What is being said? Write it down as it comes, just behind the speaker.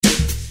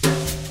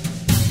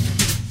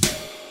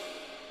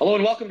Hello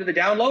and welcome to the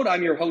Download.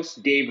 I'm your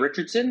host, Dave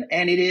Richardson,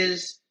 and it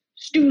is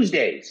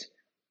Tuesdays.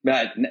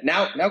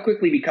 Now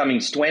quickly becoming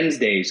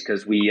Swensdays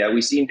because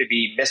we seem to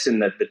be missing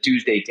the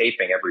Tuesday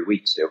taping every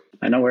week, Stu.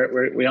 I know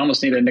we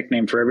almost need a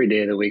nickname for every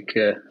day of the week.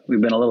 We've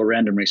been a little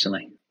random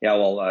recently. Yeah,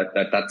 well,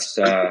 that's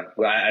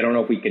I don't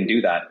know if we can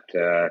do that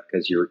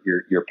because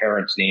your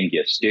parents named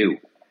you Stu,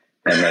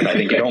 and then I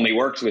think it only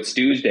works with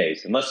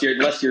Tuesdays unless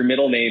your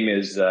middle name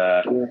is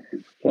Weddle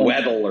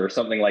or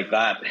something like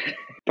that.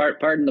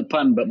 Pardon the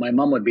pun, but my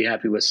mom would be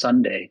happy with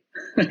Sunday.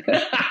 Very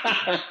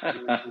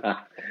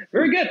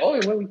good. Oh,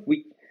 well,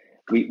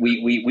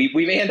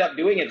 we may end up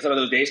doing it some of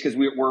those days because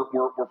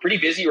we're pretty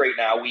busy right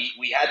now. We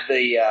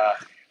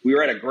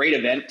were at a great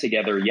event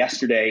together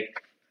yesterday.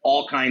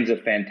 All kinds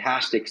of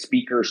fantastic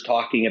speakers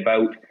talking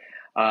about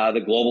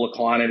the global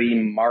economy,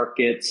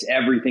 markets,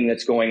 everything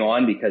that's going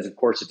on. Because of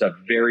course it's a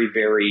very,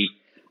 very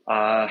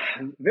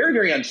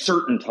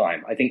uncertain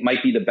time. I think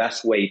might be the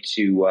best way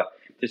to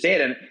say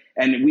it.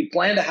 And we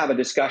plan to have a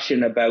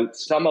discussion about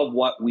some of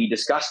what we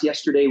discussed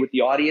yesterday with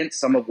the audience,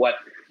 some of what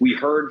we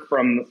heard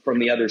from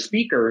the other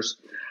speakers.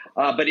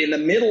 But in the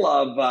middle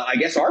of, I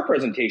guess, our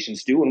presentation,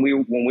 Stu, when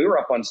we were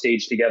up on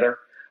stage together,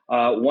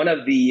 one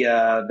of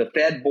the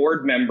Fed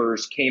board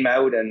members came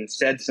out and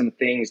said some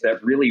things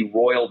that really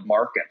roiled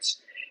markets.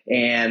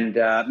 And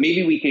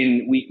maybe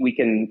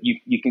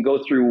you can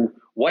go through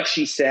what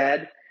she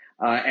said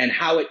and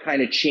how it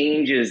kind of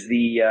changes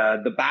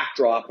the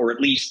backdrop, or at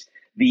least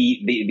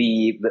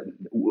the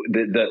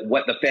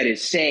what the Fed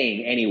is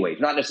saying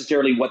anyways, not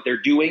necessarily what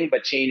they're doing,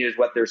 but changes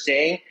what they're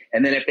saying.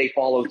 And then if they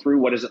follow through,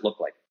 what does it look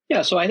like?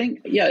 Yeah. So I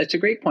think, it's a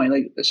great point.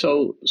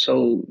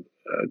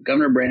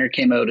 Governor Brainerd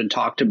came out and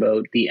talked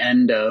about the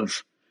end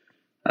of,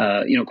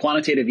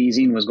 quantitative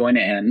easing was going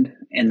to end.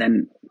 And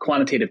then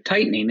quantitative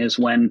tightening is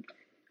when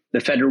the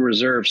Federal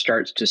Reserve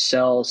starts to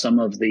sell some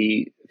of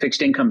the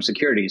fixed income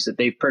securities that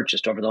they've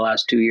purchased over the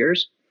last 2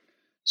 years.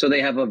 So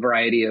they have a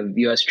variety of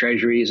U.S.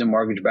 Treasuries and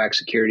mortgage-backed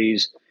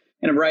securities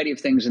and a variety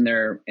of things in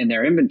their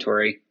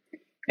inventory.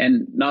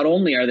 And not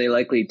only are they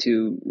likely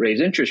to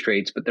raise interest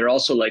rates, but they're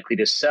also likely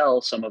to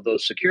sell some of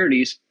those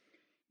securities,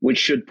 which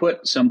should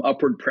put some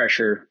upward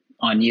pressure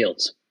on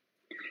yields.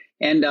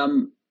 And,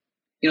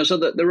 so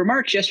the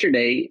remarks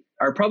yesterday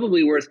are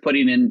probably worth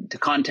putting into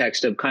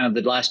context of kind of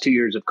the last 2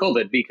 years of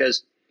COVID,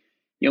 because,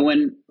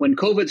 when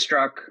COVID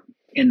struck,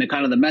 and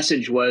the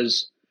message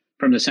was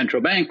from the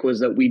central bank was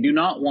that we do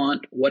not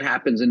want what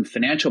happens in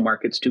financial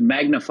markets to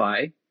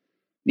magnify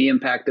the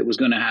impact that was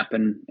going to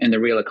happen in the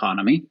real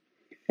economy.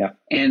 Yeah.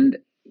 And,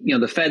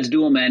 the Fed's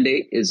dual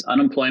mandate is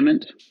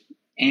unemployment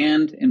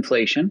and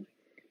inflation.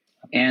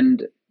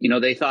 And,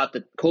 they thought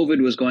that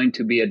COVID was going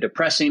to be a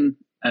depressing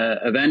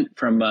event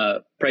from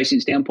a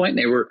pricing standpoint.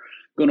 They were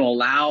going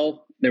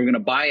to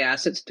buy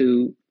assets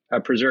to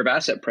preserve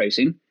asset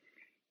pricing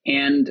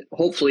and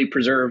hopefully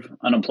preserve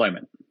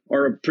unemployment.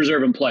 Or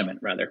preserve employment,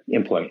 rather.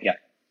 Employment, yeah.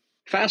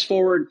 Fast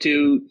forward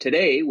to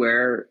today,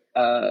 where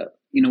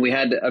we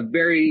had a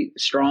very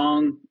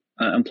strong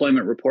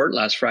employment report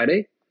last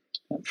Friday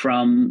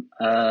from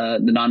the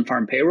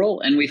non-farm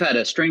payroll, and we've had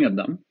a string of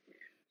them.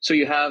 So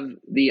you have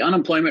the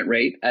unemployment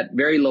rate at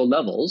very low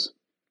levels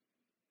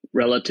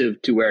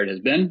relative to where it has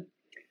been,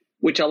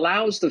 which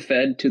allows the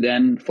Fed to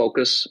then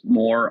focus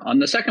more on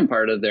the second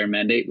part of their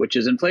mandate, which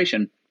is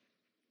inflation.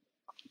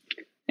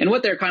 And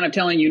what they're kind of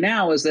telling you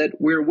now is that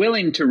we're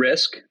willing to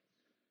risk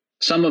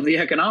some of the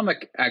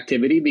economic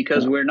activity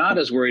because we're not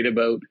as worried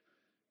about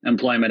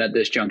employment at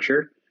this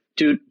juncture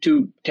to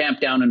tamp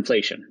down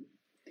inflation.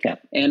 Yeah.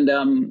 And,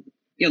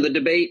 the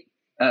debate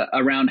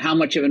around how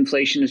much of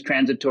inflation is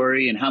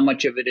transitory and how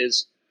much of it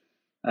is,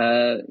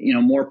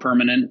 more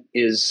permanent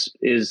is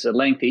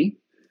lengthy.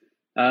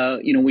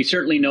 We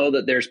certainly know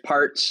that there's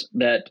parts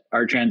that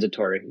are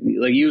transitory,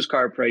 like used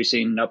car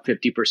pricing up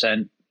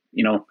 50%,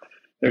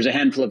 There's a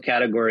handful of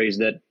categories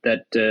that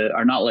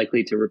are not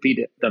likely to repeat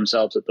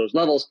themselves at those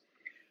levels.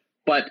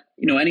 But,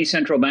 any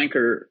central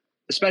banker,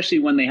 especially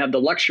when they have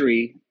the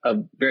luxury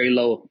of very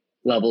low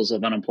levels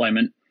of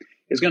unemployment,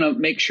 is going to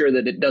make sure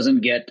that it doesn't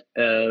get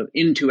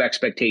into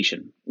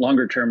expectation,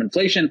 longer term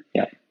inflation.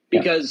 Yeah.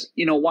 Because,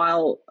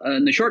 while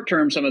in the short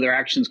term, some of their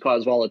actions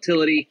cause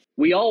volatility,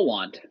 we all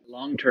want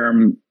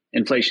long-term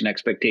inflation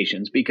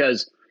expectations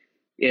because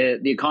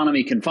the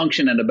economy can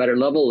function at a better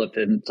level if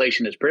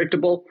inflation is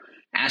predictable.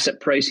 Asset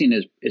pricing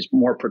is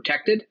more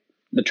protected.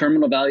 The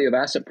terminal value of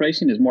asset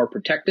pricing is more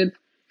protected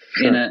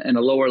in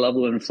a lower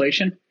level of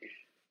inflation.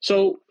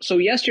 So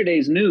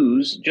yesterday's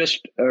news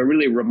just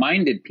really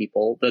reminded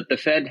people that the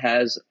Fed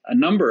has a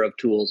number of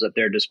tools at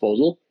their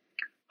disposal,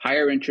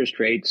 higher interest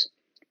rates,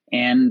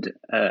 and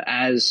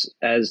as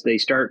they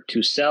start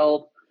to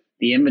sell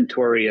the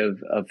inventory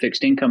of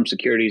fixed income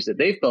securities that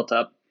they've built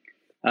up,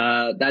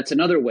 that's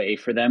another way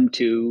for them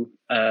to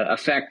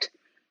affect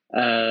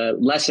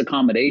less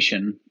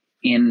accommodation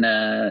in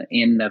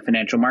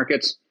financial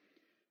markets.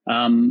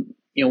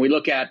 We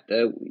look at,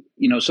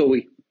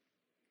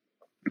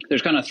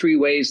 there's kind of three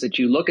ways that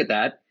you look at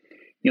that.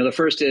 The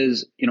first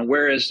is,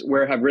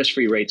 where have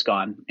risk-free rates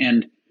gone?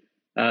 And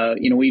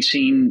we've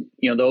seen,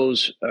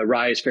 those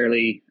rise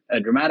fairly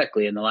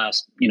dramatically in the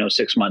last,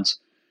 6 months,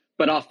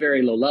 but off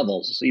very low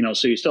levels,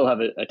 so you still have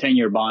a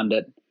 10-year bond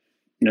at,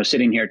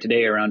 sitting here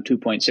today around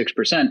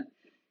 2.6%.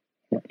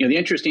 The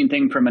interesting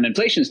thing from an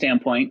inflation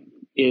standpoint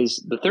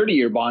is the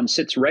 30-year bond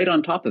sits right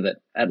on top of it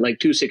at like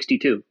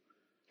 262.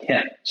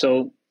 Yeah.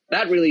 So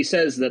that really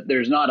says that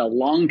there's not a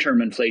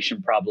long-term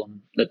inflation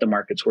problem that the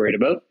market's worried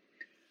about.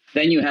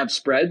 Then you have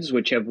spreads,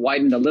 which have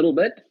widened a little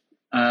bit.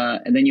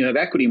 And then you have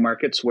equity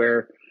markets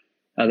where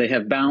they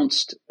have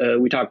bounced.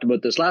 We talked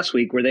about this last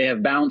week, where they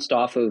have bounced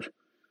off of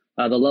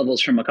the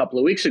levels from a couple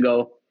of weeks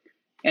ago.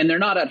 And they're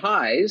not at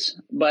highs,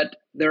 but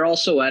they're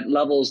also at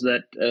levels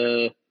that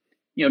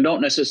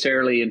don't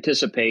necessarily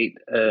anticipate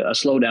a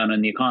slowdown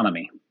in the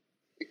economy.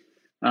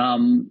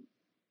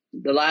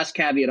 The last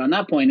caveat on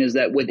that point is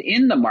that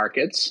within the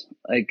markets,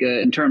 like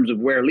in terms of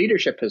where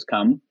leadership has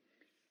come,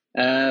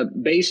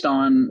 based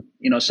on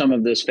some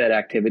of this Fed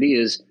activity,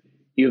 is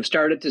you have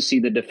started to see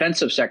the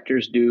defensive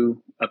sectors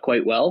do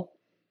quite well.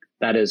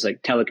 That is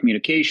like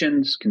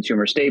telecommunications,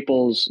 consumer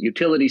staples,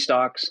 utility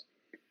stocks.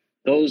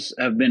 Those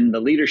have been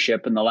the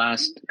leadership in the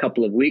last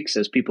couple of weeks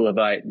as people have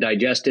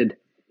digested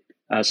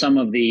some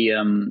of the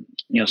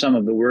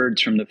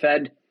words from the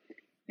Fed.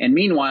 And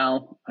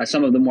meanwhile,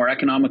 some of the more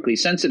economically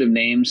sensitive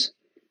names,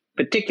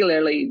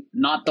 particularly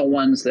not the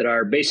ones that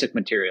are basic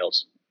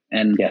materials.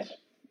 And yes.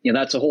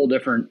 That's a whole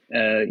different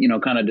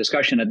kind of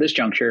discussion at this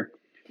juncture.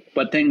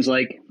 But things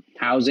like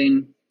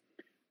housing,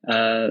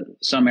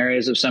 some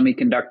areas of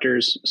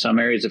semiconductors, some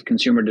areas of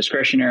consumer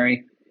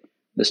discretionary,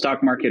 the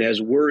stock market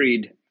has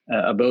worried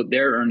about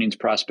their earnings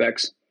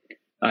prospects,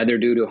 either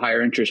due to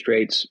higher interest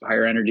rates,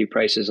 higher energy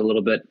prices a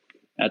little bit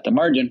at the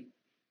margin.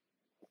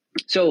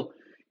 So,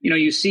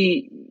 you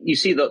see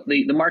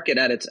the market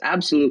at its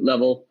absolute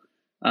level,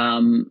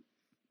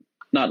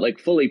 not like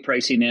fully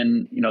pricing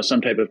in,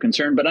 some type of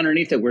concern, but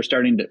underneath it,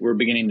 we're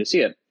beginning to see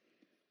it.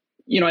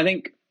 I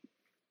think,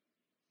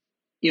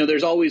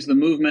 there's always the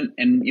movement,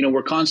 and,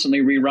 we're constantly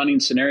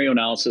rerunning scenario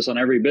analysis on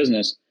every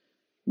business.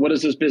 What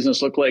does this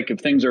business look like if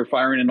things are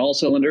firing in all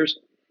cylinders?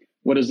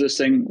 What does this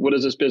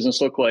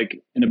business look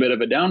like in a bit of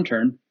a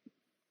downturn?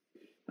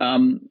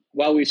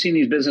 While we've seen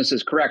these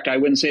businesses correct, I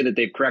wouldn't say that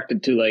they've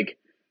corrected to like,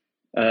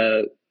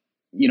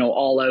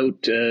 all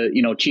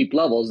out, cheap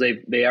levels.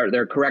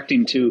 They're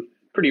correcting to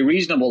pretty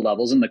reasonable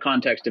levels in the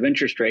context of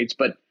interest rates.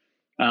 But,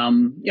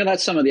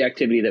 that's some of the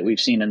activity that we've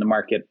seen in the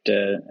market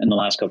in the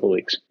last couple of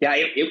weeks. Yeah,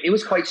 it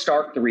was quite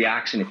stark, the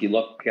reaction, if you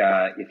look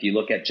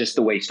at just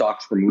the way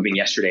stocks were moving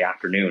yesterday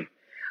afternoon.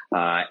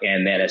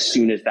 And then as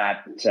soon as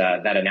that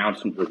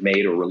announcement was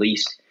made or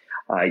released,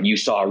 you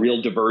saw a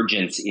real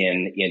divergence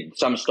in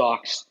some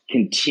stocks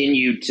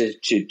continued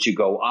to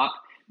go up.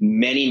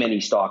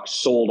 Many stocks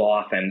sold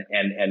off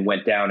and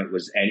went down.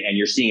 And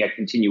you're seeing a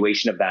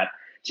continuation of that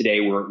today.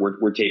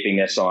 We're taping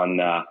this on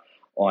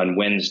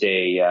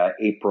Wednesday,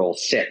 April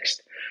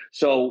 6th.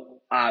 So,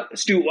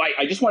 Stu,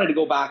 I just wanted to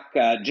go back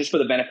just for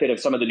the benefit of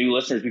some of the new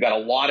listeners. We've got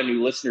a lot of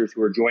new listeners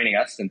who are joining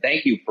us, and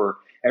thank you for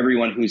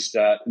everyone who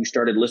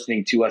started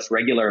listening to us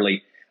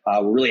regularly.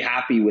 We're really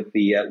happy with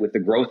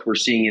the growth we're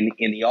seeing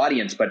in the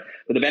audience. But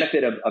for the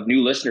benefit of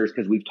new listeners,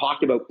 because we've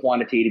talked about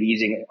quantitative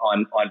easing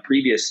on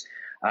previous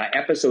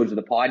episodes of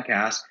the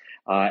podcast.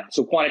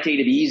 So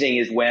quantitative easing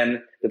is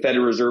when the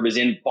Federal Reserve is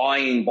in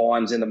buying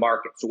bonds in the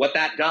market. So what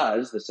that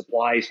does, the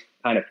supply's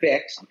kind of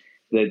fixed.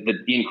 The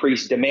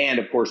increased demand,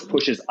 of course,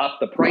 pushes up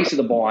the price of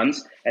the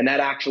bonds, and that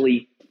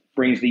actually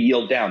brings the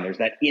yield down. There's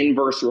that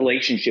inverse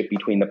relationship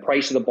between the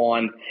price of the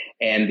bond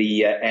and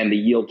the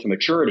yield to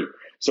maturity.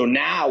 So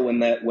now when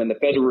the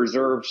Federal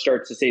Reserve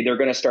starts to say they're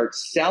going to start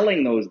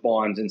selling those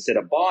bonds instead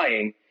of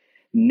buying,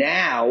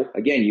 now,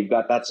 again, you've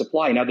got that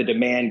supply. Now the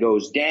demand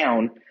goes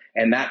down,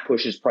 and that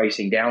pushes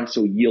pricing down,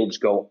 so yields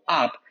go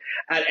up.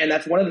 And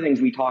that's one of the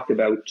things we talked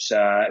about.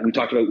 We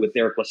talked about with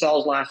Derek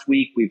Lascelles last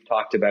week. We've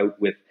talked about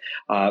with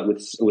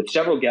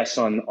several guests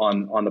on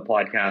the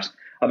podcast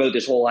about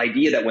this whole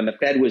idea that when the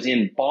Fed was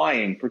in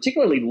buying,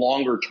 particularly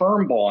longer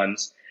term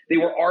bonds, they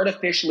were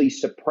artificially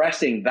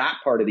suppressing that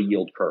part of the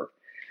yield curve.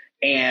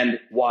 And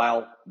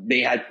while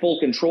they had full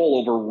control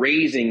over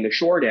raising the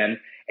short end,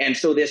 and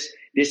so this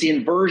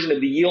inversion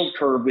of the yield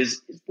curve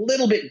is a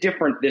little bit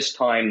different this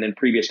time than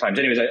previous times.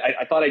 Anyways,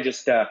 I thought I'd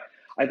just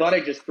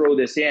throw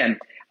this in.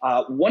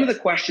 One of the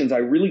questions I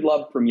really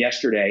loved from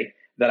yesterday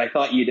that I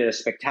thought you did a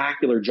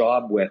spectacular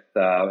job with,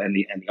 and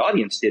the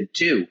audience did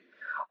too,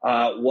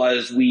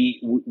 was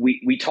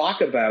we talk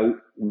about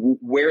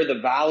where the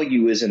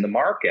value is in the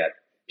market,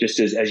 just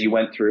as you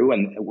went through,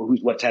 and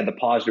what's had the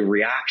positive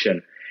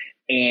reaction.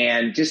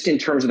 And just in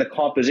terms of the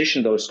composition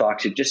of those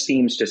stocks, it just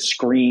seems to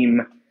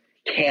scream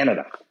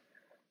Canada,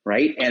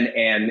 right?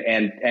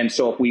 And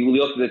so if we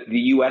look at the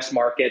U.S.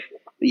 market,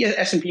 the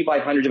S&P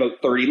 500 is about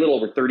a little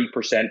over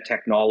 30%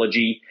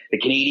 technology. The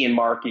Canadian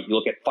market, you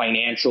look at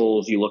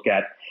financials, you look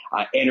at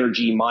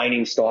energy,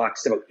 mining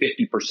stocks, about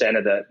 50%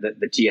 of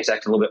the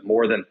TSX, a little bit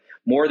more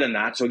than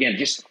that. So again,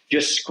 just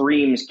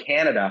screams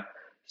Canada.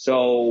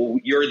 So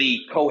you're the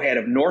co-head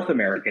of North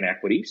American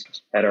equities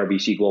at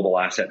RBC Global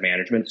Asset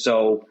Management.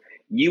 So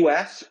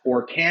U.S.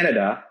 or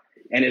Canada,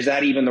 and is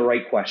that even the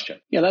right question?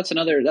 Yeah, that's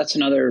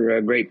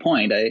another great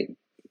point.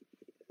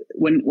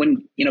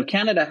 When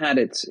Canada had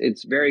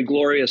its very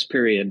glorious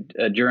period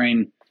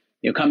during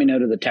coming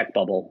out of the tech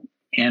bubble,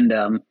 and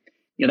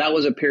that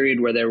was a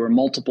period where there were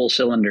multiple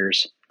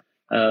cylinders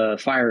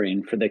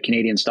firing for the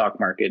Canadian stock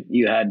market.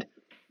 You had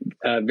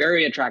a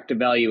very attractive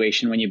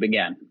valuation when you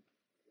began.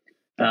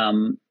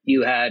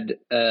 You had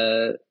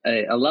a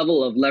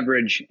level of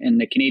leverage in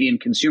the Canadian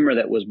consumer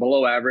that was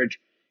below average,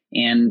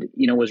 and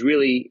was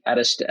really at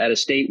a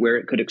state where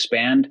it could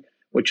expand,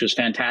 which was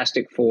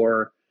fantastic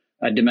for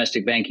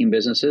domestic banking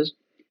businesses.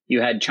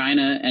 You had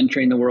China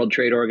entering the World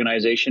Trade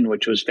Organization,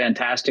 which was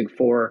fantastic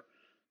for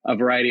a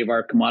variety of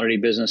our commodity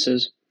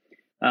businesses.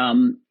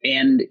 And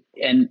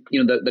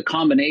the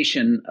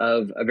combination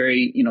of a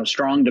very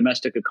strong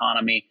domestic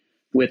economy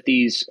with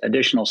these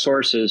additional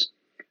sources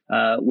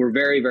were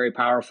very, very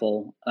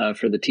powerful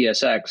for the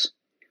TSX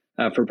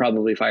for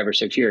probably 5 or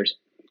 6 years.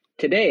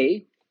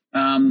 Today,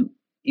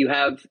 you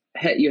have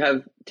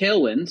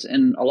tailwinds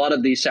in a lot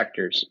of these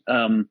sectors,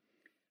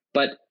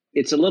 but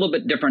it's a little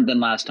bit different than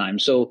last time.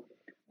 So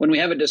when we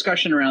have a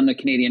discussion around the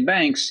Canadian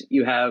banks,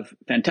 you have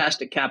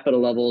fantastic capital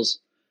levels,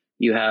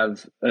 you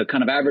have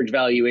kind of average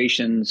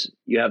valuations,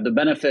 you have the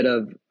benefit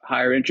of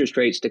higher interest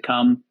rates to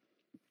come,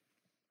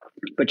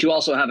 but you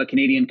also have a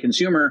Canadian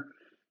consumer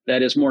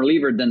that is more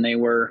levered than they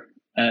were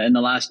in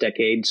the last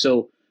decade.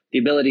 So the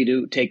ability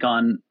to take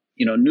on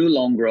new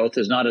loan growth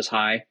is not as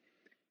high.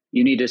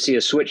 You need to see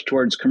a switch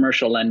towards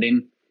commercial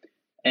lending.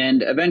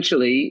 And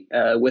eventually,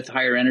 with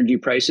higher energy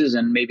prices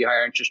and maybe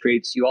higher interest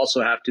rates, you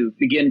also have to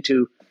begin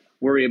to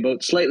worry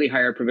about slightly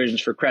higher provisions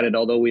for credit,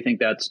 although we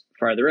think that's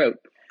farther out.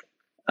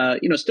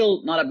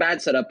 Still not a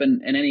bad setup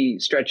in any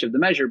stretch of the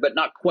measure, but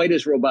not quite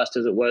as robust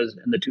as it was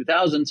in the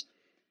 2000s.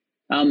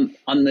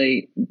 On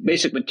the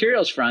basic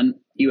materials front,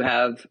 you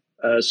have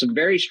some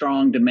very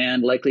strong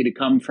demand likely to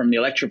come from the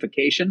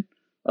electrification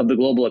of the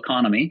global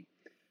economy.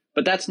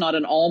 But that's not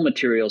an all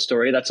material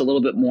story. That's a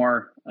little bit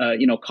more,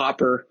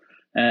 copper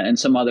and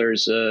some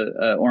others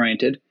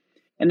oriented.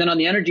 And then on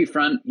the energy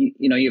front,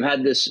 you've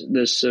had this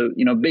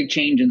big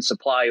change in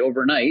supply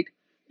overnight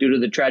due to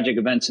the tragic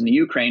events in the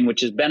Ukraine,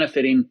 which is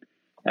benefiting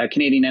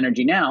Canadian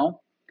energy now.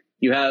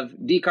 You have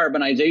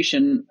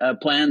decarbonization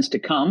plans to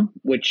come,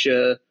 which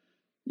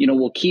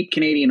will keep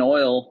Canadian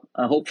oil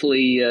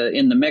hopefully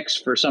in the mix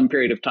for some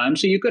period of time.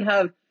 So you could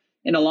have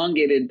an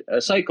elongated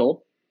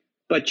cycle.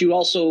 But you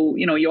also,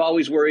 you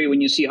always worry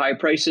when you see high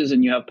prices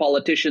and you have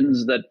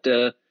politicians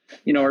that,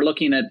 are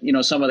looking at,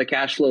 some of the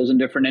cash flows in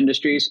different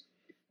industries.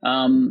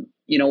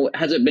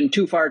 Has it been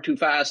too far, too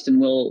fast, and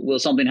will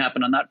something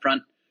happen on that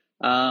front?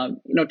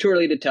 Too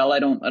early to tell. I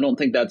don't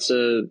think that's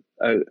a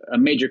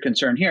major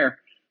concern here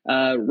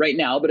right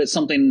now, but it's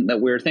something that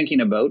we're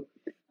thinking about.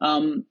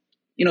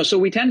 So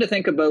we tend to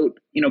think about,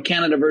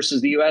 Canada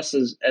versus the U.S.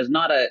 as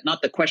not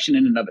the question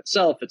in and of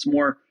itself. It's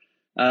more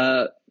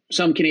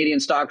some Canadian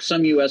stocks,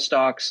 some U.S.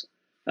 stocks,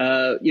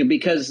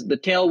 because the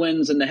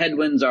tailwinds and the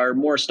headwinds are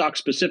more stock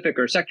specific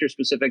or sector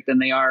specific than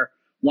they are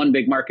one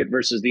big market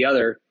versus the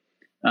other.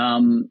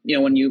 When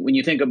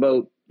you think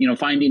about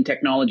finding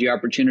technology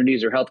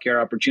opportunities or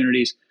healthcare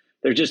opportunities,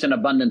 there's just an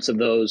abundance of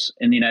those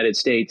in the United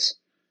States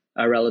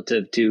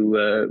relative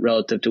to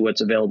what's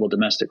available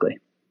domestically.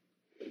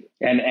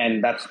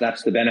 And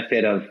that's the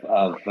benefit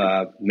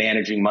of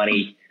managing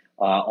money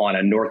on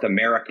a North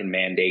American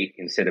mandate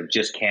instead of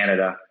just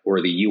Canada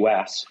or the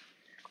U.S.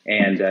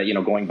 And,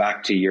 going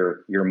back to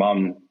your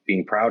mom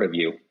being proud of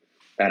you,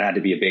 that had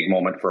to be a big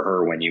moment for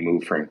her when you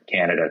moved from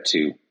Canada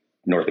to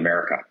North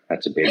America.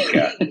 That's a big,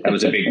 that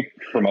was a big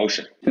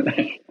promotion.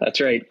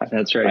 That's right.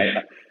 That's right.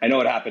 I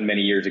know it happened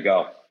many years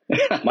ago.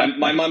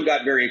 My mom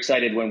got very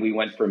excited when we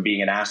went from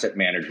being an asset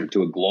manager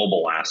to a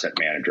global asset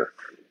manager.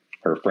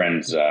 Her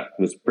friends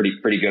was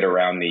pretty good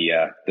around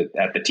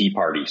at the tea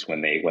parties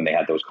when they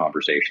had those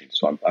conversations.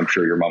 So I'm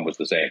sure your mom was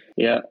the same.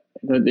 Yeah,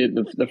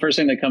 the first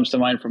thing that comes to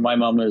mind from my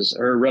mom is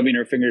her rubbing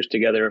her fingers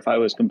together if I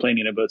was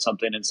complaining about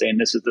something and saying,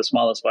 "This is the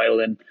smallest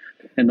violin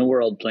in the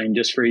world, playing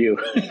just for you."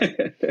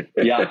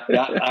 Yeah.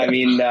 I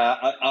mean,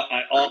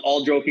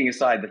 all joking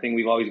aside, the thing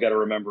we've always got to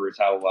remember is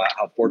how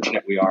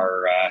fortunate we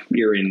are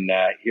here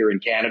in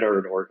Canada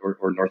or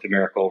North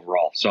America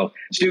overall. So,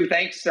 Stu,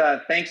 thanks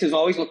as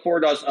always. Look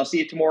forward to I'll see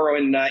you tomorrow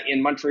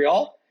in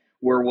Montreal,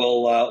 where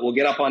we'll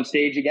get up on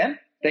stage again.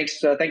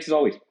 Thanks as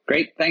always.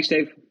 Great. Thanks,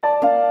 Dave.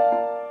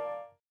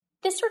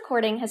 This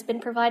recording has been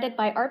provided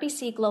by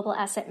RBC Global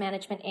Asset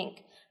Management, Inc.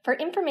 for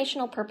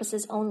informational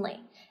purposes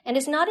only and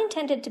is not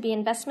intended to be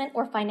investment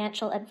or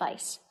financial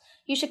advice.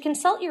 You should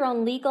consult your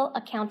own legal,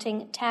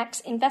 accounting,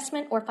 tax,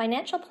 investment, or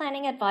financial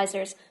planning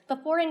advisors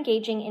before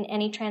engaging in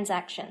any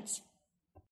transactions.